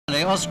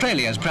Today,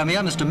 Australia's Premier,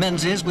 Mr.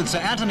 Menzies, with Sir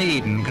Anthony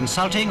Eden,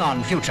 consulting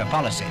on future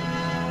policy.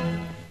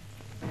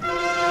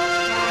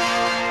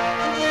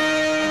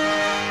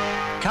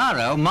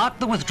 Cairo marked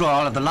the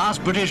withdrawal of the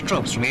last British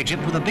troops from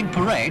Egypt with a big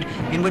parade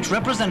in which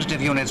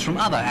representative units from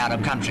other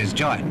Arab countries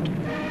joined.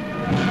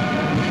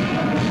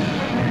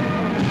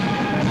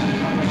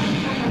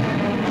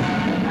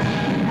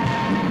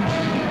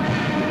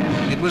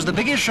 It was the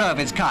biggest show of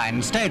its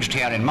kind staged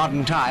here in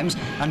modern times,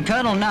 and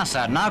Colonel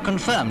Nasser, now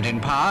confirmed in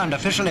power and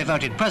officially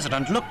voted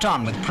president, looked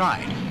on with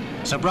pride.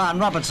 Sir Brian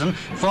Robertson,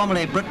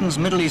 formerly Britain's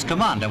Middle East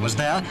commander, was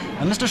there,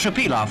 and Mr.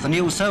 Shapilov, the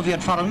new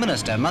Soviet foreign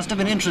minister, must have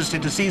been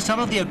interested to see some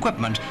of the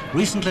equipment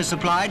recently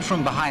supplied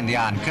from behind the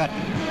Iron Curtain.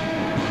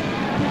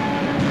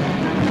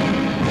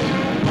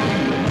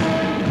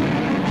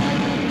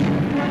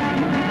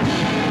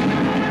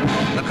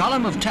 The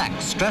column of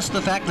tanks stressed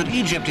the fact that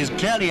Egypt is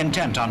clearly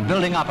intent on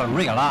building up a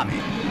real army.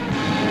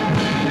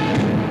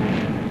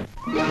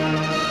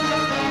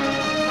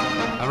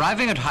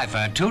 Arriving at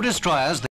Haifa, two destroyers,